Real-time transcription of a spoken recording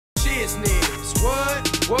Shizniz.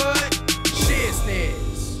 What? Shizniz.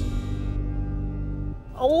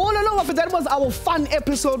 Oh, no, that was our fun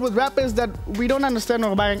episode with rappers that we don't understand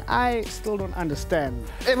or buying. I still don't understand.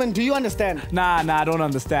 Evan, do you understand? Nah, I don't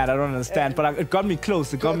understand. But it got me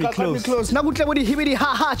close. It got me close. Now, good with hibidi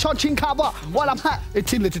ha ha, ching kaba, while I'm hot.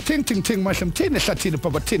 It's in the ting, mushroom tin, it's a tin,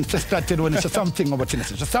 but tin, started when it's something over tin,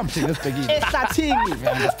 it's something. It's a ting. You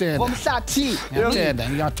understand? From Sati. You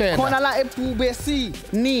understand? Konala epu besi,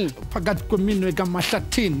 ni. Pagat kumino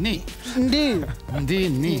gamashatin, ni. Ndi.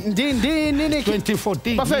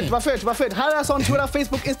 2014. Buffett. Hire us on Twitter,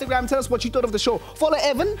 Facebook, Instagram. Tell us what you thought of the show. Follow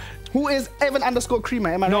Evan, who is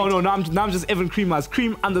Evan_Creamer. Am I right? No, now I'm just Evan Creamer. It's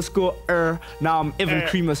cream_er. Now I'm Evan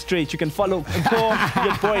Creamer straight. You can follow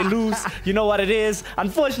your boy Loose. You know what it is.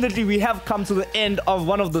 Unfortunately, we have come to the end of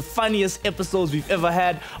one of the funniest episodes we've ever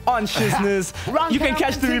had on Shizniz. You can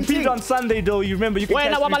catch the repeat on Sunday, though. You remember, you can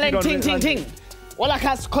catch the repeat on Sunday. Wala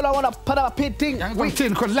kas kola wala pada piting.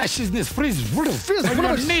 Waiting for Shizniz freeze. What?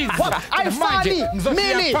 iFani,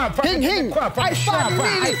 Mili, Hing. iFani,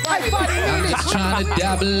 Mili. I'm just trying to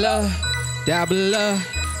dabble up.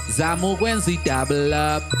 Zamu Wednesday, dabble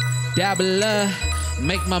up.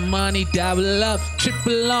 Make my money double up.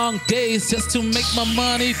 Triple long days just to make my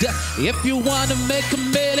money. If you wanna make a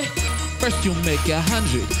million, first you make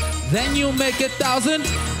 100, then you make 1,000,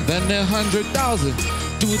 then 100,000.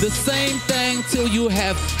 Do the same thing till you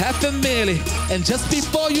have 500,000. And just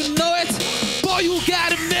before you know it, boy, you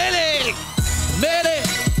got 1,000,000. Million.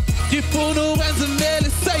 You fool no one's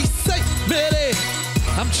 1,000,000. Say, million.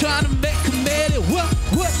 I'm trying to make 1,000,000.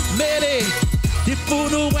 What, million? You fool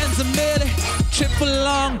no one's 1,000,000. Triple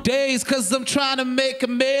long days, cause I'm trying to make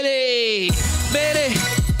 1,000,000. Million.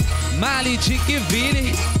 Mali chicky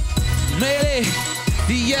vili. Million.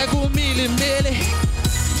 Diego million.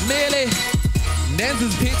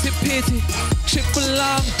 Nan's pity. Triple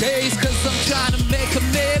long days, cause I'm trying to make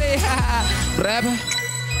 1,000,000. Rapper,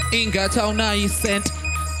 ain't got all 9 cent.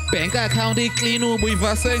 Bank account clean, we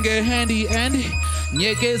vasenge handy.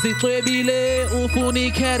 Nyekezi twebile,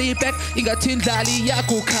 ufuni carry back. Inga tindali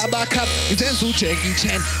yaku kabakap. Izensu checking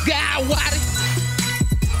chan. Gawari.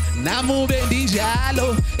 Namu bendi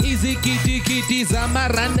jalo. Easy kitty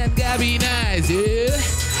zamaranda gabinaz.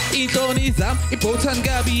 Itoni zam, ipotan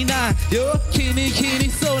gabina. Yo, kini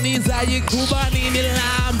soni zaye kubani ni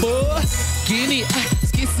lambo. Kini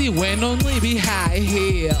skisi when only be high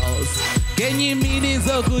heels. Kenyi mini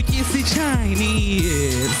zogu kisi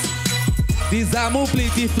Chinese. These are more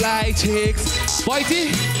pretty fly chicks.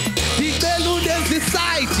 Boyti, the balloon dance the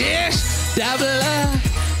side dish. Dabble up,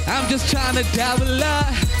 I'm just trying to dabble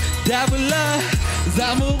up.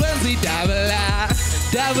 Zamu Wednesday,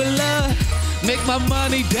 dabble up. Make my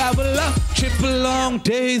money double up. Triple long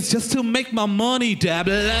days just to make my money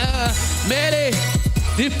double up. Mele,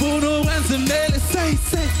 the funo wants a mele, say.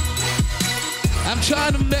 I'm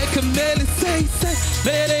trying to make 1,000,000, say.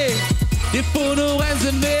 Mele, the funo wants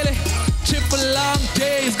a mele. Triple long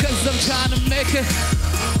days, cause I'm trying to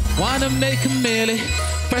wanna make 1,000,000.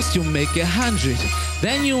 First you make 100,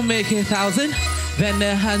 then you make 1,000, then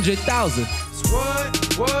 100,000.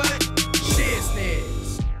 What?